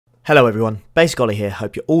Hello everyone, Basic Ollie here,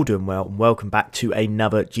 hope you're all doing well and welcome back to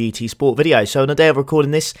another GT Sport video. So on the day of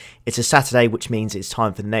recording this, it's a Saturday, which means it's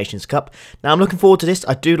time for the Nations Cup. Now I'm looking forward to this.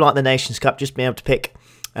 I do like the Nations Cup, just being able to pick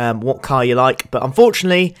what car you like, but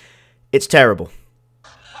unfortunately it's terrible.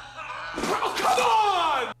 Oh,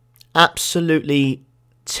 come on! Absolutely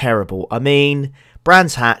terrible. I mean,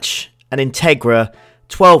 Brands Hatch and Integra,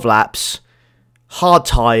 12 laps, hard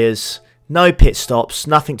tyres, no pit stops,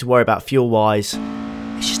 nothing to worry about fuel wise.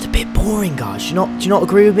 It's just a bit boring, guys. Do you not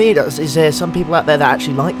agree with me? Is there some people out there that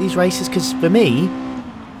actually like these races? Because for me,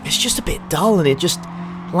 it's just a bit dull and it just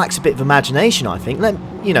lacks a bit of imagination, I think.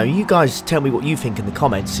 You guys tell me what you think in the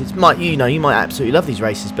comments. You might absolutely love these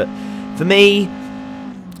races, but for me,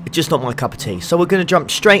 it's just not my cup of tea. So we're going to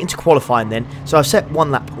jump straight into qualifying then. So I've set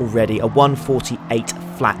one lap already, a 148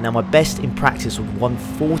 flat. Now my best in practice was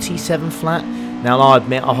 147 flat. Now I'll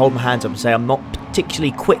admit, I'll hold my hands up and say I'm not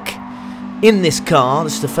particularly quick in this car.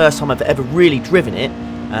 This is the first time I've ever really driven it.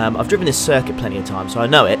 I've driven this circuit plenty of times, so I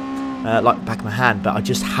know it like the back of my hand, but I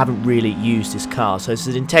just haven't really used this car. So this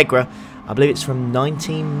is an Integra. I believe it's from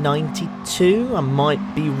 1992. I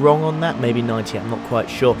might be wrong on that, maybe 90, I'm not quite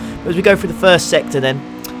sure. But as we go through the first sector then,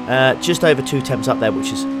 just over 2 temps up there,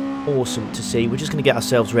 which is awesome to see. We're just going to get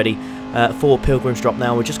ourselves ready for Pilgrim's Drop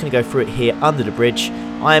now. We're just going to go through it here under the bridge.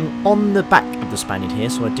 I am on the back of the Spaniard here,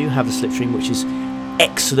 so I do have the slipstream, which is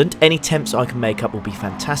excellent. Any temps I can make up will be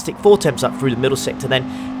fantastic. 4 temps up through the middle sector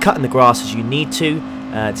then, cutting the grass as you need to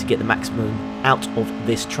get the maximum out of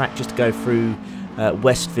this track, just to go through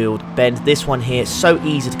Westfield Bend. This one here, so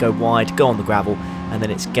easy to go wide, go on the gravel, and then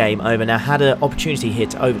it's game over. Now, had an opportunity here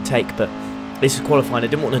to overtake, but this is qualifying. I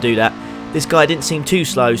didn't want to do that. This guy didn't seem too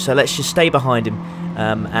slow, so let's just stay behind him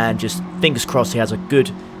and just fingers crossed he has a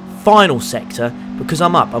good final sector, because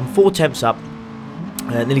I'm up. I'm 4 temps up.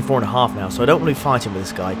 Nearly 4.5 now, so I don't want to be fighting with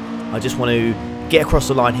this guy. I just want to get across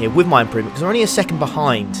the line here with my improvement, because we're only a second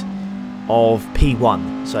behind of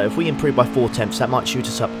P1. So if we improve by 4 temps, that might shoot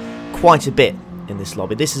us up quite a bit in this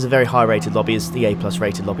lobby. This is a very high rated lobby, as the A+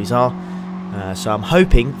 rated lobbies are. So I'm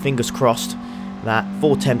hoping, fingers crossed, that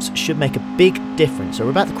 4 temps should make a big difference. So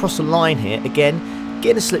we're about to cross the line here again.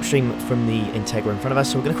 Getting a slipstream from the Integra in front of us,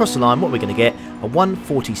 so we're going to cross the line. What are we going to get? A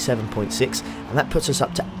 147.6, and that puts us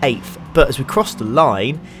up to 8th. But as we cross the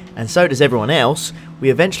line, and so does everyone else, we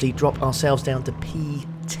eventually drop ourselves down to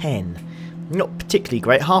P10. Not particularly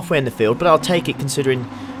great, halfway in the field, but I'll take it considering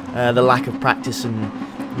the lack of practice and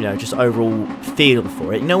just overall feel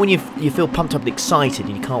for it. When you feel pumped up and excited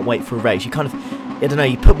and you can't wait for a race, you kind of, I don't know,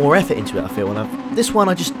 you put more effort into it, I feel. And this one,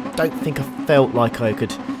 I just don't think I felt like I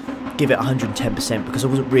could give it 110% because I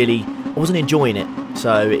wasn't enjoying it.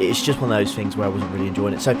 So it's just one of those things where I wasn't really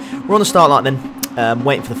enjoying it. So we're on the start line then,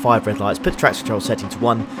 waiting for the 5 red lights, put the traction control setting to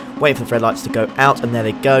 1, waiting for the red lights to go out, and there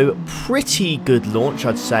they go. Pretty good launch,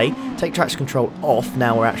 I'd say. Take traction control off,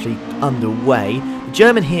 now we're actually underway. The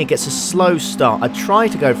German here gets a slow start. I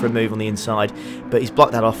tried to go for a move on the inside, but he's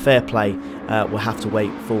blocked that off. Fair play. We'll have to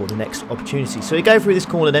wait for the next opportunity. So we go through this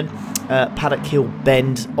corner then, Paddock Hill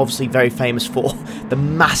Bend, obviously very famous for the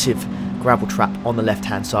massive gravel trap on the left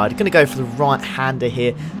hand side. Going to go for the right hander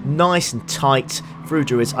here, nice and tight through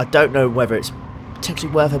Druids. I don't know whether it's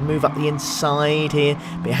potentially worth a move up the inside here,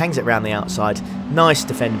 but he hangs it around the outside. Nice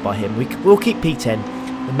defended by him. We'll keep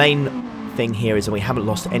P10. The main thing here is that we haven't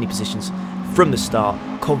lost any positions from the start.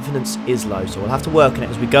 Confidence is low, so we'll have to work on it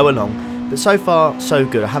as we go along, but so far so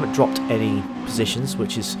good. I haven't dropped any positions,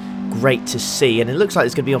 which is great to see, and it looks like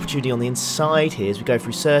there's going to be opportunity on the inside here as we go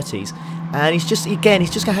through Surtees, and he's just going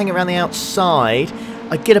to hang around the outside.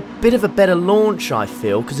 I get a bit of a better launch, I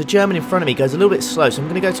feel, because the German in front of me goes a little bit slow, so I'm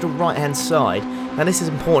going to go to the right hand side. Now this is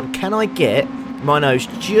important. Can I get my nose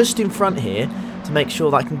just in front here to make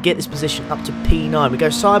sure that I can get this position up to P9? We go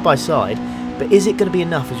side by side, but is it going to be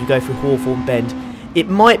enough as we go through Hawthorne Bend? It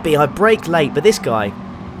might be. I brake late, but this guy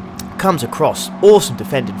comes across. Awesome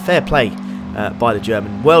defending. Fair play by the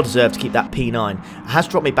German. Well deserved to keep that P9. It has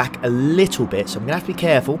dropped me back a little bit, so I'm going to have to be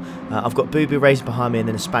careful. I've got Boo Boo racing behind me and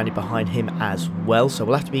then a Spaniard behind him as well, so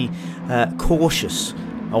we'll have to be cautious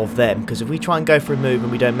of them, because if we try and go for a move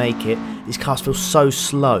and we don't make it, these cars feel so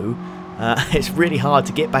slow. It's really hard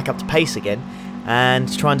to get back up to pace again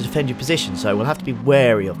and trying to defend your position, so we'll have to be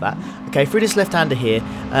wary of that. Okay, through this left-hander here,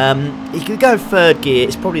 you can go 3rd gear.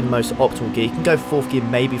 It's probably the most optimal gear. You can go 4th gear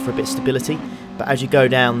maybe for a bit of stability, but as you go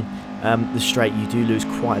down the straight, you do lose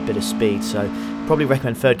quite a bit of speed, so probably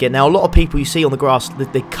recommend 3rd gear. Now, a lot of people you see on the grass,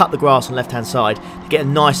 they cut the grass on the left hand side to get a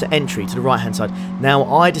nicer entry to the right hand side.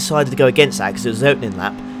 Now, I decided to go against that because it was an opening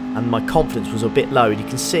lap and my confidence was a bit low, and you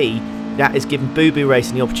can see that is giving Boo Boo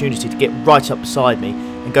Racing the opportunity to get right up beside me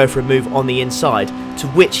and go for a move on the inside, to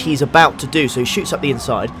which he's about to do. So he shoots up the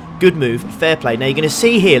inside. Good move, fair play. Now you're going to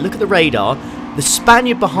see here, look at the radar. The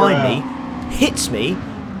Spaniard behind me hits me,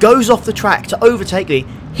 goes off the track to overtake me,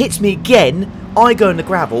 hits me again. I go in the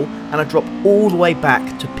gravel and I drop all the way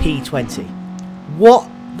back to P20. What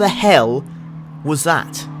the hell was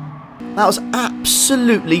that? That was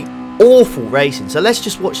absolutely awful racing. So let's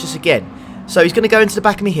just watch this again. So he's going to go into the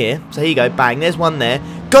back of me here. So here you go, bang, there's one there.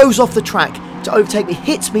 Goes off the track to overtake me,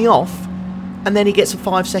 hits me off, and then he gets a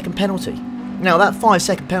 5-second penalty. Now that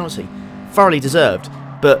 5-second penalty, thoroughly deserved,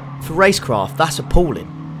 but for racecraft, that's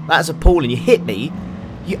appalling. That's appalling. You hit me,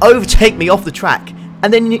 you overtake me off the track,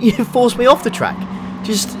 and then you force me off the track.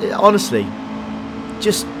 Just, honestly,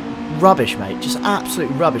 just rubbish, mate. Just absolute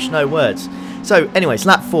rubbish, no words. So, anyways,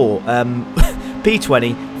 lap 4,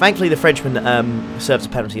 P20. Thankfully, the Frenchman serves a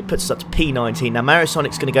penalty. It puts us up to P19. Now,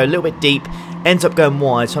 Marisonic's going to go a little bit deep, ends up going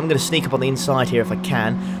wide, so I'm going to sneak up on the inside here if I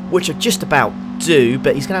can, which I just about do,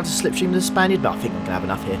 but he's going to have to slipstream the Spaniard, but I think I'm going to have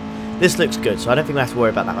enough here. This looks good, so I don't think we have to worry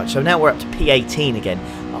about that much. So now we're up to P18 again.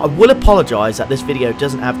 I will apologise that this video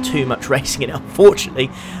doesn't have too much racing in it, unfortunately,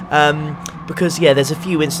 because, yeah, there's a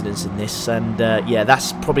few incidents in this, and, yeah,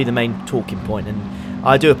 that's probably the main talking point, and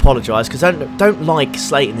I do apologise, because I don't like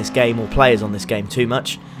slating this game or players on this game too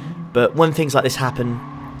much, but when things like this happen,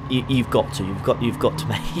 you've got to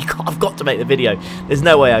make, I've got to make the video. There's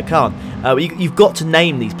no way I can't. You've got to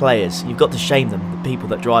name these players. You've got to shame them, the people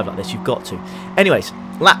that drive like this. You've got to. Anyways,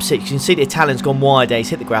 lap 6. You can see the Italian's gone wide. He's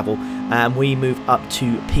hit the gravel, and we move up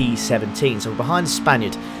to P17. So we're behind the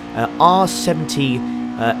Spaniard,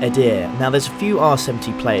 R70 Adair. Now there's a few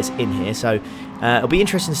R70 players in here, so it'll be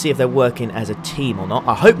interesting to see if they're working as a team or not.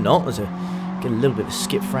 I hope not. Get a little bit of a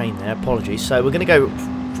skip frame there. Apologies. So we're going to go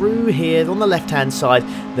through here on the left-hand side.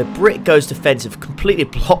 The Brit goes defensive, completely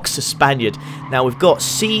blocks the Spaniard. Now we've got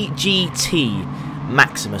CGT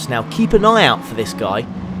Maximus. Now keep an eye out for this guy,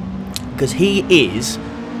 because he is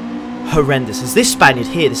horrendous. As this Spaniard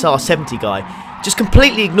here, this R70 guy, just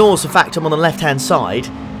completely ignores the fact I'm on the left-hand side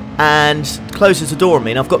and closes the door on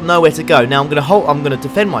me, and I've got nowhere to go. Now I'm going to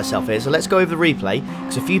defend myself here, so let's go over the replay,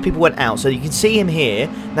 because a few people went out, so you can see him here.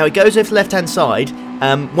 Now he goes over to the left-hand side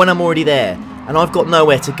when I'm already there, and I've got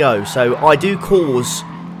nowhere to go, so I do cause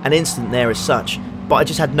an incident there as such, but I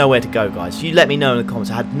just had nowhere to go, guys. You let me know in the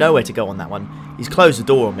comments. I had nowhere to go on that one. He's closed the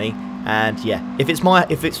door on me, and yeah, if you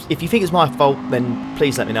think it's my fault, then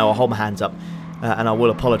please let me know. I'll hold my hands up, and I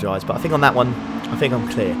will apologise, but I think on that one, I think I'm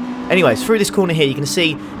clear. Anyways, through this corner here, you can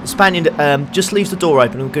see the Spaniard just leaves the door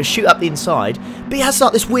open and we're going to shoot up the inside. But he has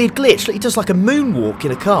like this weird glitch. He does like a moonwalk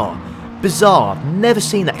in a car. Bizarre. I've never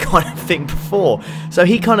seen that kind of thing before. So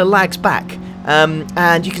he kind of lags back.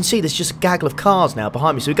 And you can see there's just a gaggle of cars now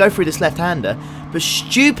behind me. So we go through this left-hander. But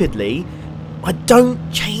stupidly, I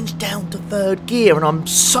don't change down to third gear, and I'm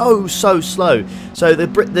so slow. So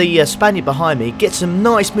the Spaniard behind me gets some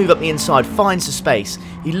nice move up the inside, finds the space,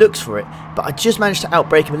 he looks for it, but I just managed to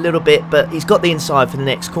outbrake him a little bit, but he's got the inside for the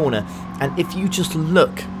next corner. And if you just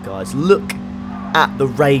look, guys, look at the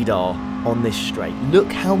radar on this straight.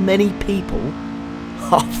 Look how many people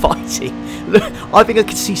are fighting. Look, I think I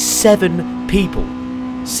could see 7 people.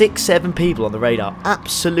 6, 7 people on the radar.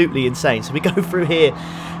 Absolutely insane. So we go through here.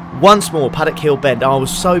 Once more, Paddock Hill Bend. I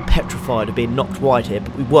was so petrified of being knocked wide here,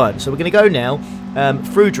 but we weren't. So we're going to go now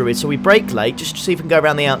through Druid. So we brake late, just to see if we can go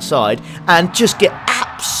around the outside, and just get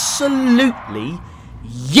absolutely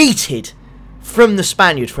yeeted from the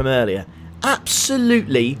Spaniard from earlier.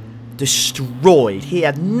 Absolutely destroyed. He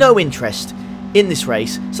had no interest in this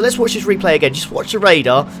race. So let's watch this replay again. Just watch the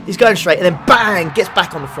radar. He's going straight, and then bang, gets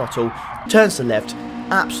back on the throttle, turns to the left,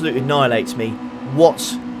 absolutely annihilates me. What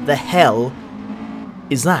the hell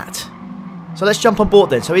is that? So let's jump on board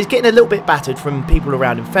then. So he's getting a little bit battered from people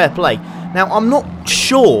around him. Fair play. Now I'm not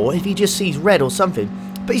sure if he just sees red or something,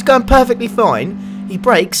 but he's going perfectly fine. He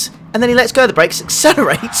brakes, and then he lets go of the brakes,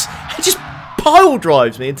 accelerates, and just pile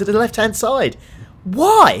drives me into the left-hand side.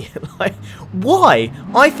 Why? Like, why?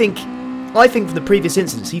 I think from the previous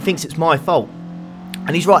incidents, he thinks it's my fault,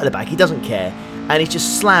 and he's right at the back. He doesn't care, and he's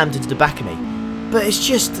just slammed into the back of me. But it's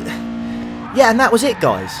just, yeah, and that was it,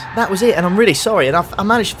 guys. That was it, and I'm really sorry. And I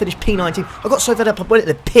managed to finish P19. I got so fed up, I went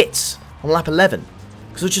to the pits on lap 11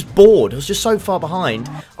 because I was just bored. I was just so far behind.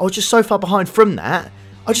 I was just so far behind from that,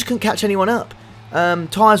 I just couldn't catch anyone up.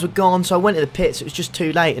 Tyres were gone, so I went to the pits. It was just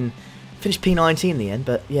too late, and finished P19 in the end.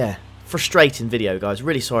 But yeah, frustrating video, guys.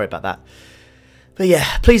 Really sorry about that. But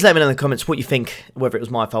yeah, please let me know in the comments what you think, whether it was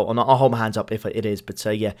my fault or not. I'll hold my hands up if it is. But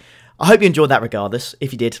yeah, I hope you enjoyed that regardless.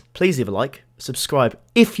 If you did, please leave a like, subscribe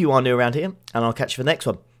if you are new around here, and I'll catch you for the next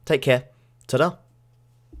one. Take care. Ta-da.